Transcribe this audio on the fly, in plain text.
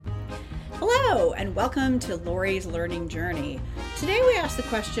Hello, and welcome to Lori's Learning Journey. Today we ask the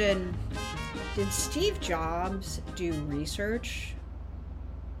question, did Steve Jobs do research?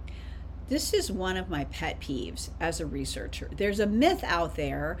 This is one of my pet peeves as a researcher. There's a myth out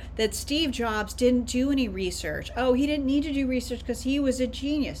there that Steve Jobs didn't do any research. Oh, he didn't need to do research because he was a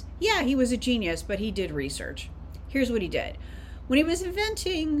genius. Yeah, he was a genius, but he did research. Here's what he did. When he was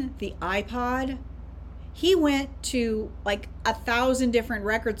inventing the iPod, he went to like 1,000 different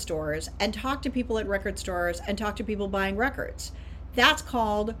record stores and talked to people at record stores and talked to people buying records. That's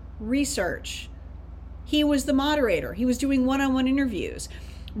called research. He was the moderator. He was doing one-on-one interviews.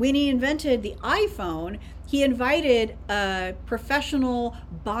 When he invented the iPhone, he invited a professional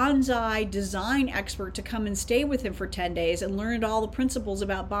bonsai design expert to come and stay with him for 10 days and learned all the principles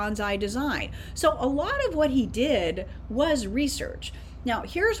about bonsai design. So a lot of what he did was research. Now,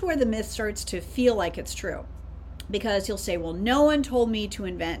 here's where the myth starts to feel like it's true, because he'll say, well, no one told me to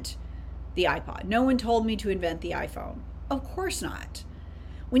invent the iPod. No one told me to invent the iPhone. Of course not.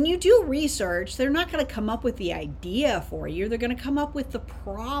 When you do research, they're not going to come up with the idea for you. They're going to come up with the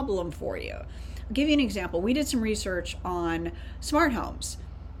problem for you. I'll give you an example. We did some research on smart homes.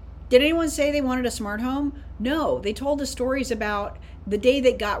 Did anyone say they wanted a smart home? No, they told us stories about the day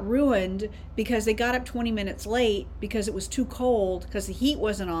that got ruined because they got up 20 minutes late because it was too cold because the heat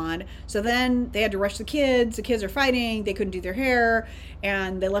wasn't on. So then they had to rush the kids. The kids are fighting. They couldn't do their hair,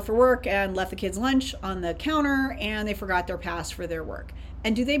 and they left for work and left the kids' lunch on the counter, and they forgot their pass for their work.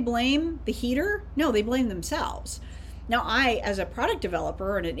 And do they blame the heater? No, they blame themselves. Now, I, as a product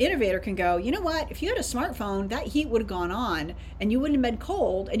developer and an innovator, can go, you know what? If you had a smartphone, that heat would have gone on and you wouldn't have been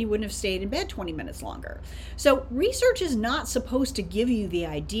cold and you wouldn't have stayed in bed 20 minutes longer. So research is not supposed to give you the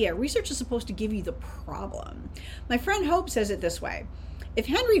idea. Research is supposed to give you the problem. My friend Hope says it this way. If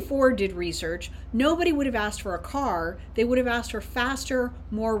Henry Ford did research, nobody would have asked for a car. They would have asked for faster,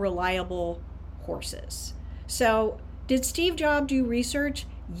 more reliable horses. So did Steve Jobs do research?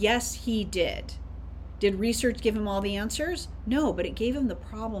 Yes, he did. Did research give him all the answers? No, but it gave him the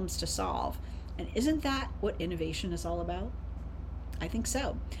problems to solve. And isn't that what innovation is all about? I think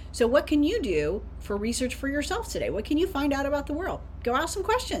so. So what can you do for research for yourself today? What can you find out about the world? Go ask some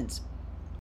questions.